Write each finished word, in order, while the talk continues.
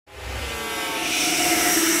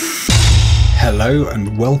Hello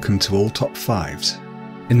and welcome to all Top 5s.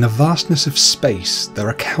 In the vastness of space, there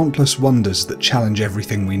are countless wonders that challenge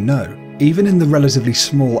everything we know. Even in the relatively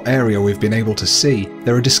small area we've been able to see,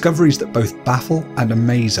 there are discoveries that both baffle and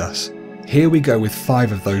amaze us. Here we go with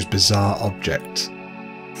 5 of those bizarre objects.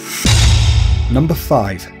 Number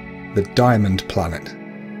 5. The Diamond Planet.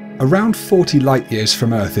 Around 40 light-years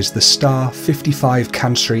from Earth is the star 55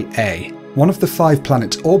 Cancri A. One of the 5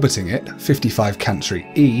 planets orbiting it, 55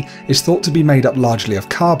 Cancri E, is thought to be made up largely of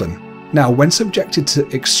carbon. Now, when subjected to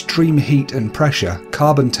extreme heat and pressure,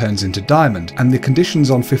 carbon turns into diamond, and the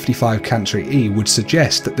conditions on 55 Cancri E would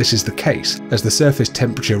suggest that this is the case, as the surface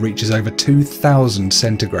temperature reaches over 2000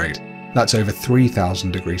 centigrade. That's over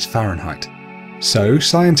 3000 degrees Fahrenheit. So,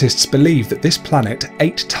 scientists believe that this planet,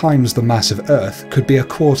 8 times the mass of Earth, could be a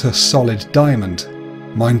quarter solid diamond.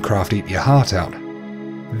 Minecraft eat your heart out.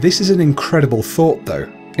 This is an incredible thought though.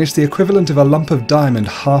 It's the equivalent of a lump of diamond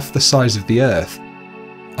half the size of the Earth.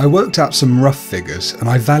 I worked out some rough figures, and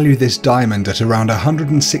I value this diamond at around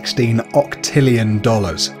 $116 octillion.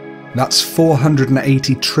 That's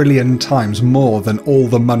 480 trillion times more than all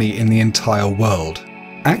the money in the entire world.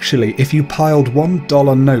 Actually, if you piled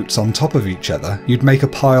 $1 notes on top of each other, you'd make a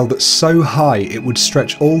pile that's so high it would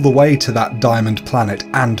stretch all the way to that diamond planet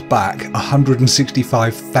and back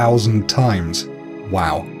 165,000 times.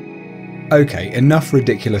 Wow. Okay, enough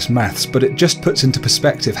ridiculous maths, but it just puts into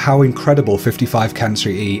perspective how incredible 55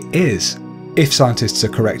 Cancri E is. If scientists are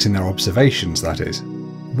correct in their observations, that is.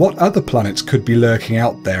 What other planets could be lurking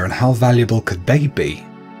out there and how valuable could they be?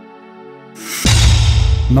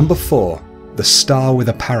 Number 4. The Star with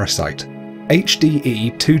a Parasite.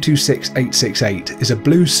 HDE 226868 is a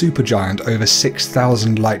blue supergiant over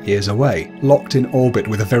 6,000 light-years away, locked in orbit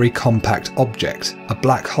with a very compact object, a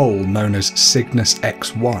black hole known as Cygnus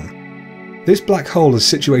X1. This black hole is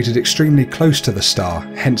situated extremely close to the star,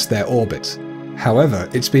 hence their orbits. However,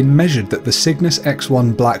 it's been measured that the Cygnus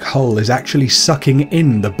X1 black hole is actually sucking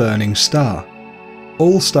in the burning star.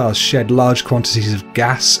 All stars shed large quantities of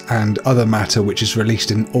gas and other matter which is released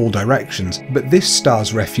in all directions, but this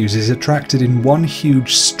star's refuse is attracted in one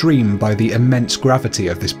huge stream by the immense gravity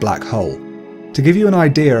of this black hole. To give you an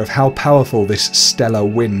idea of how powerful this stellar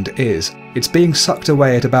wind is, it's being sucked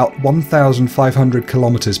away at about 1,500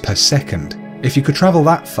 kilometers per second. If you could travel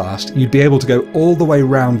that fast, you'd be able to go all the way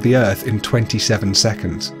round the Earth in 27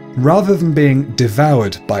 seconds. Rather than being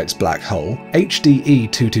devoured by its black hole,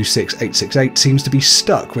 HDE 226868 seems to be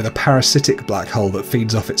stuck with a parasitic black hole that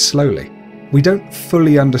feeds off it slowly. We don't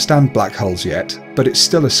fully understand black holes yet, but it's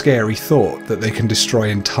still a scary thought that they can destroy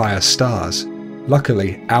entire stars.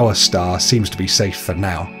 Luckily, our star seems to be safe for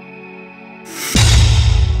now.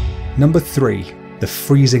 Number 3. The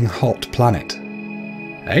Freezing Hot Planet.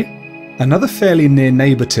 Eh? Another fairly near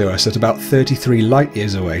neighbour to us at about 33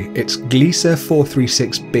 light-years away, it's Gliese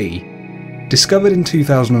 436b. Discovered in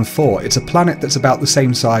 2004, it's a planet that's about the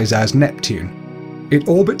same size as Neptune. It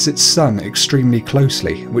orbits its sun extremely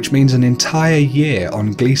closely, which means an entire year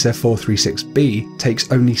on Gliese 436b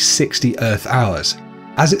takes only 60 Earth hours.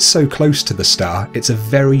 As it's so close to the star, it's a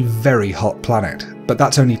very, very hot planet, but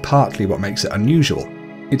that's only partly what makes it unusual.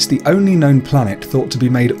 It's the only known planet thought to be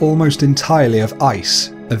made almost entirely of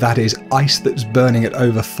ice. That is, ice that's burning at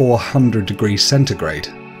over 400 degrees centigrade,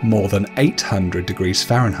 more than 800 degrees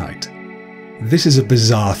Fahrenheit. This is a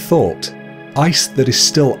bizarre thought. Ice that is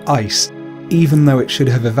still ice, even though it should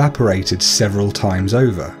have evaporated several times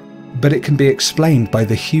over. But it can be explained by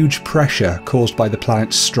the huge pressure caused by the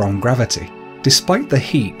planet's strong gravity. Despite the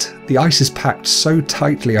heat, the ice is packed so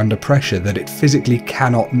tightly under pressure that it physically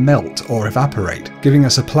cannot melt or evaporate, giving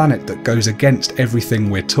us a planet that goes against everything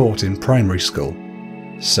we're taught in primary school.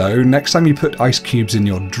 So, next time you put ice cubes in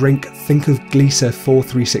your drink, think of Gliese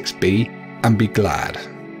 436b and be glad.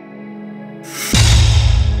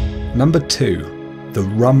 Number 2. The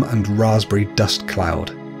Rum Raspberry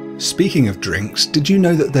Dustcloud. Speaking of drinks, did you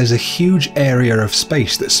know that there's a huge area of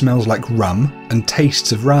space that smells like rum and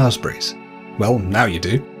tastes of raspberries? Well, now you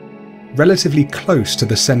do. Relatively close to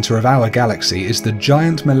the centre of our galaxy is the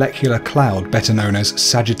giant molecular cloud better known as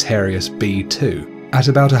Sagittarius B2. At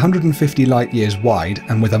about 150 light-years wide,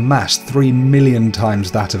 and with a mass 3 million times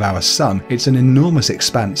that of our Sun, it's an enormous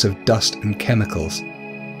expanse of dust and chemicals.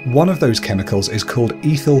 One of those chemicals is called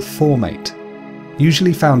ethyl formate.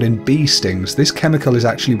 Usually found in bee stings, this chemical is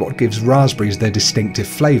actually what gives raspberries their distinctive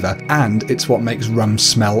flavour, and it's what makes rum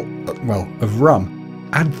smell, well, of rum.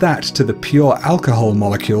 Add that to the pure alcohol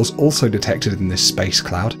molecules also detected in this space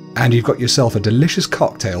cloud, and you've got yourself a delicious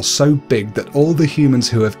cocktail so big that all the humans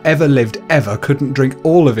who have ever lived ever couldn't drink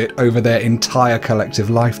all of it over their entire collective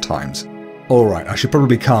lifetimes. Alright, I should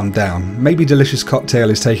probably calm down. Maybe Delicious Cocktail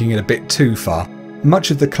is taking it a bit too far.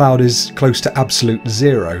 Much of the cloud is close to absolute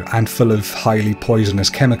zero and full of highly poisonous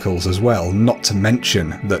chemicals as well, not to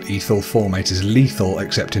mention that ethyl formate is lethal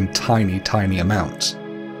except in tiny, tiny amounts.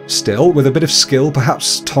 Still, with a bit of skill,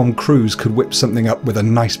 perhaps Tom Cruise could whip something up with a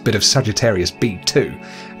nice bit of Sagittarius B too.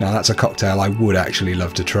 Now that's a cocktail I would actually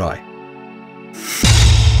love to try.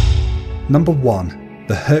 Number 1.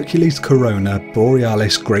 The Hercules Corona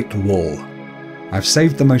Borealis Great Wall. I've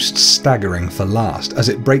saved the most staggering for last, as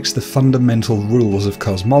it breaks the fundamental rules of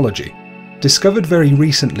cosmology. Discovered very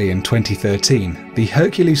recently in 2013, the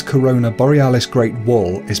Hercules Corona Borealis Great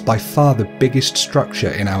Wall is by far the biggest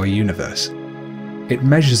structure in our universe. It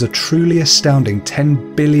measures a truly astounding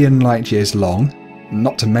 10 billion light-years long,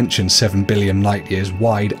 not to mention 7 billion light-years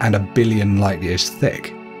wide and 1 billion light-years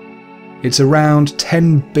thick. It's around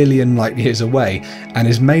 10 billion light-years away and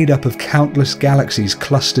is made up of countless galaxies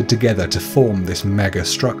clustered together to form this mega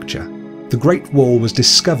structure. The Great Wall was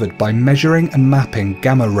discovered by measuring and mapping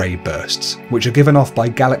gamma-ray bursts, which are given off by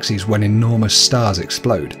galaxies when enormous stars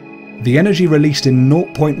explode. The energy released in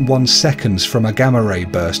 0.1 seconds from a gamma-ray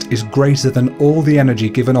burst is greater than all the energy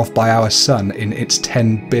given off by our Sun in its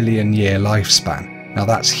 10 billion year lifespan. Now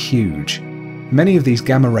that's huge. Many of these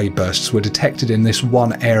gamma-ray bursts were detected in this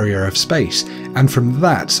one area of space, and from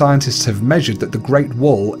that scientists have measured that the Great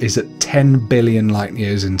Wall is at 10 billion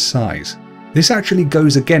light-years in size. This actually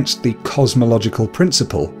goes against the cosmological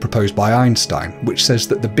principle proposed by Einstein, which says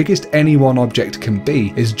that the biggest any one object can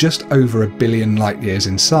be is just over 1 billion light-years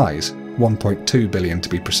in size, 1.2 billion to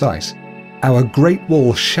be precise. Our Great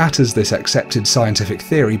Wall shatters this accepted scientific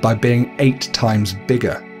theory by being 8 times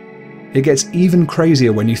bigger. It gets even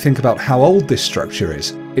crazier when you think about how old this structure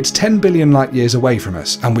is. It's 10 billion light-years away from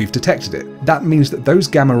us, and we've detected it. That means that those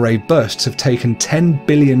gamma-ray bursts have taken 10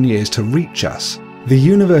 billion years to reach us. The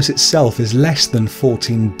universe itself is less than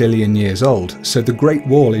 14 billion years old, so the Great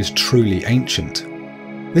Wall is truly ancient.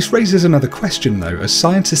 This raises another question though, as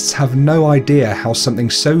scientists have no idea how something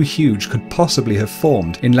so huge could possibly have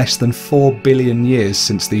formed in less than 4 billion years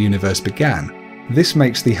since the universe began. This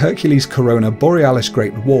makes the Hercules Corona Borealis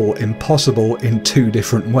Great Wall impossible in 2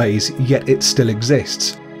 different ways, yet it still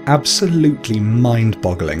exists. Absolutely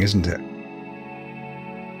mind-boggling, isn't it?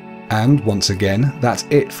 And once again, that's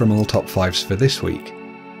it from all top 5s for this week.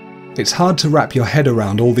 It's hard to wrap your head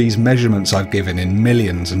around all these measurements I've given in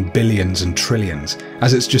millions and billions and trillions,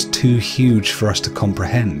 as it's just too huge for us to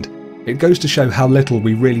comprehend. It goes to show how little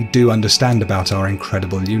we really do understand about our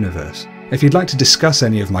incredible universe. If you'd like to discuss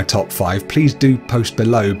any of my top 5, please do post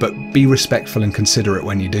below, but be respectful and considerate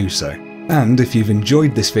when you do so. And if you've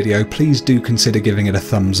enjoyed this video, please do consider giving it a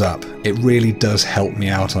thumbs up. It really does help me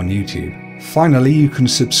out on YouTube. Finally, you can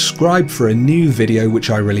subscribe for a new video which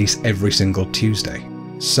I release every single Tuesday.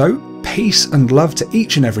 So, peace and love to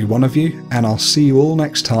each and every one of you, and I'll see you all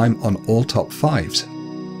next time on All Top 5s.